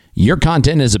Your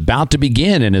content is about to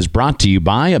begin and is brought to you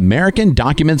by American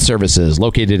Document Services,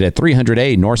 located at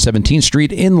 300A North 17th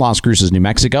Street in Las Cruces, New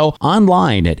Mexico.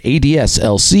 Online at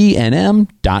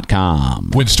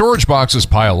adslcnm.com. When storage boxes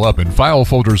pile up and file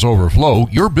folders overflow,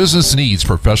 your business needs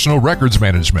professional records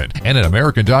management. And at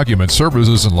American Document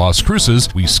Services in Las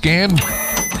Cruces, we scan,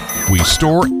 we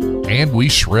store, and we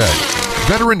shred.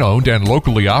 Veteran-owned and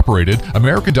locally operated,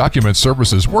 American Document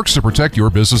Services works to protect your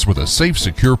business with a safe,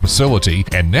 secure facility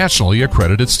and nationally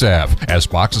accredited staff. As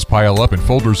boxes pile up and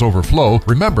folders overflow,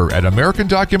 remember, at American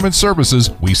Document Services,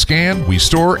 we scan, we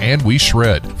store, and we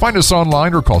shred. Find us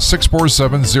online or call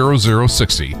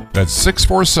 647-0060. That's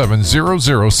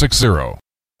 647-0060.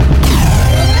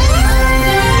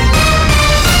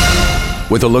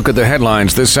 With a look at the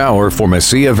headlines this hour for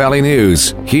Mesilla Valley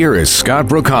News, here is Scott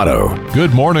Brocato.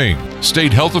 Good morning.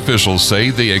 State health officials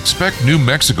say they expect New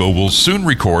Mexico will soon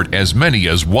record as many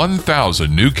as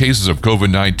 1,000 new cases of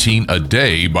COVID-19 a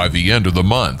day by the end of the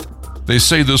month. They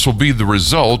say this will be the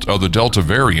result of the Delta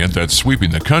variant that's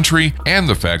sweeping the country and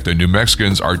the fact that New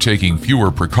Mexicans are taking fewer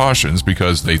precautions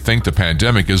because they think the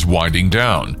pandemic is winding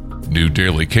down. New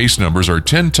daily case numbers are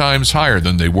 10 times higher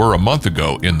than they were a month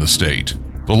ago in the state.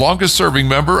 The longest-serving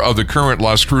member of the current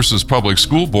Las Cruces Public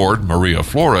School Board, Maria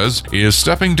Flores, is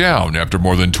stepping down after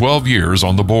more than 12 years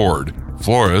on the board.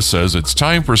 Flores says it's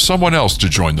time for someone else to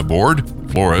join the board.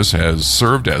 Flores has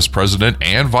served as president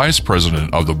and vice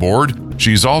president of the board.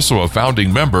 She's also a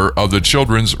founding member of the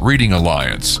Children's Reading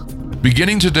Alliance.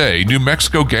 Beginning today, New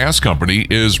Mexico Gas Company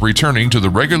is returning to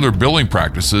the regular billing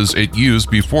practices it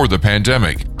used before the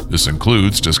pandemic. This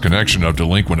includes disconnection of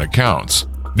delinquent accounts.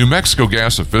 New Mexico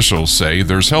Gas officials say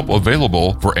there's help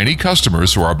available for any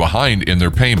customers who are behind in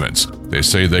their payments. They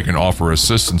say they can offer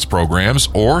assistance programs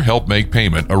or help make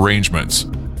payment arrangements.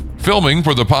 Filming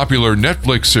for the popular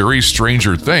Netflix series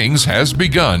Stranger Things has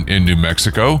begun in New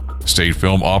Mexico. State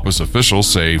Film Office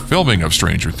officials say filming of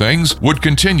Stranger Things would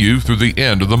continue through the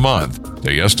end of the month.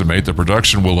 They estimate the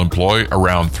production will employ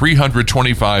around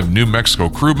 325 New Mexico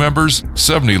crew members,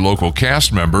 70 local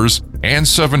cast members, and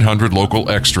 700 local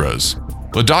extras.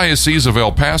 The Diocese of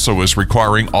El Paso is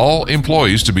requiring all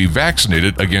employees to be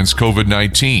vaccinated against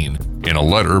COVID-19. In a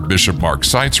letter, Bishop Mark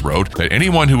Seitz wrote that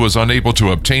anyone who is unable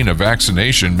to obtain a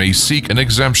vaccination may seek an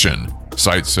exemption.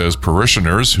 Seitz says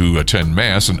parishioners who attend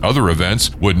Mass and other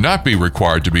events would not be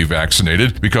required to be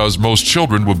vaccinated because most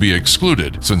children would be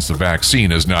excluded since the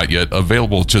vaccine is not yet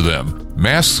available to them.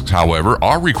 Masks, however,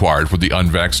 are required for the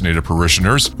unvaccinated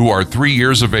parishioners who are 3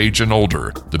 years of age and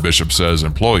older. The bishop says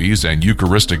employees and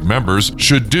Eucharistic members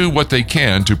should do what they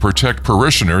can to protect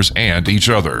parishioners and each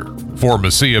other. For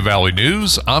Mesilla Valley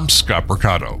News, I'm Scott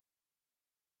Brocato.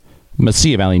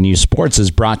 Mesilla Valley News Sports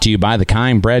is brought to you by the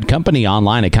Kind Bread Company,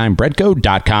 online at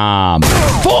kindbreadco.com.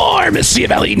 For Mesilla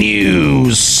Valley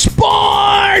News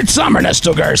Sports, I'm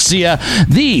Ernesto Garcia.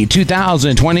 The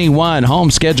 2021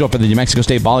 home schedule for the New Mexico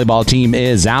State volleyball team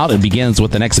is out. It begins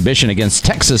with an exhibition against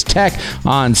Texas Tech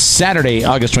on Saturday,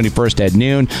 August 21st at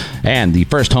noon, and the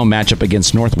first home matchup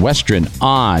against Northwestern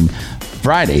on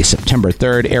Friday, September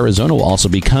 3rd. Arizona will also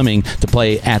be coming to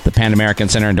play at the Pan American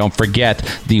Center. And don't forget,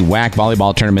 the WAC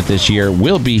volleyball tournament this year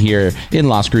will be here in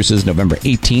Las Cruces, November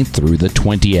 18th through the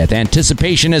 20th.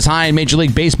 Anticipation is high in Major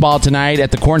League Baseball tonight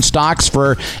at the Cornstalks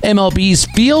for MLB's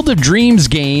Field of Dreams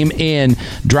game in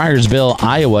Dryersville,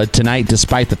 Iowa. Tonight,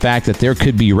 despite the fact that there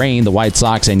could be rain, the White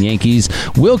Sox and Yankees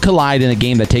will collide in a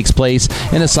game that takes place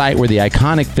in a site where the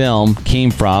iconic film came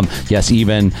from. Yes,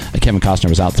 even Kevin Costner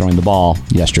was out throwing the ball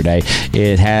yesterday.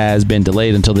 It has been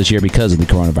delayed until this year because of the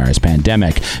coronavirus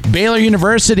pandemic. Baylor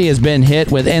University has been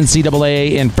hit with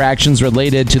NCAA infractions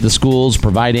related to the schools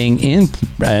providing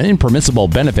impermissible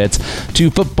benefits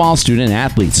to football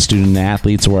student-athletes.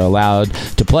 Student-athletes were allowed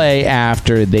to play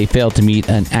after they failed to meet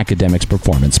an academics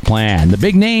performance plan. The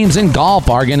big names in golf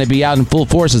are going to be out in full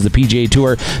force as the PGA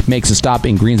Tour makes a stop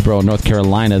in Greensboro, North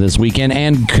Carolina this weekend.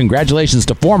 And congratulations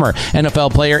to former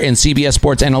NFL player and CBS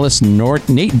Sports analyst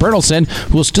Nate Bertelsen,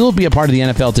 who will still be a part of the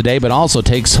NFL today, but also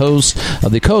takes host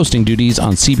of the co-hosting duties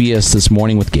on CBS this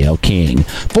morning with Gayle King.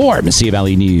 For Mesilla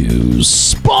Valley News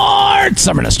Sports,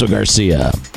 I'm Ernesto Garcia.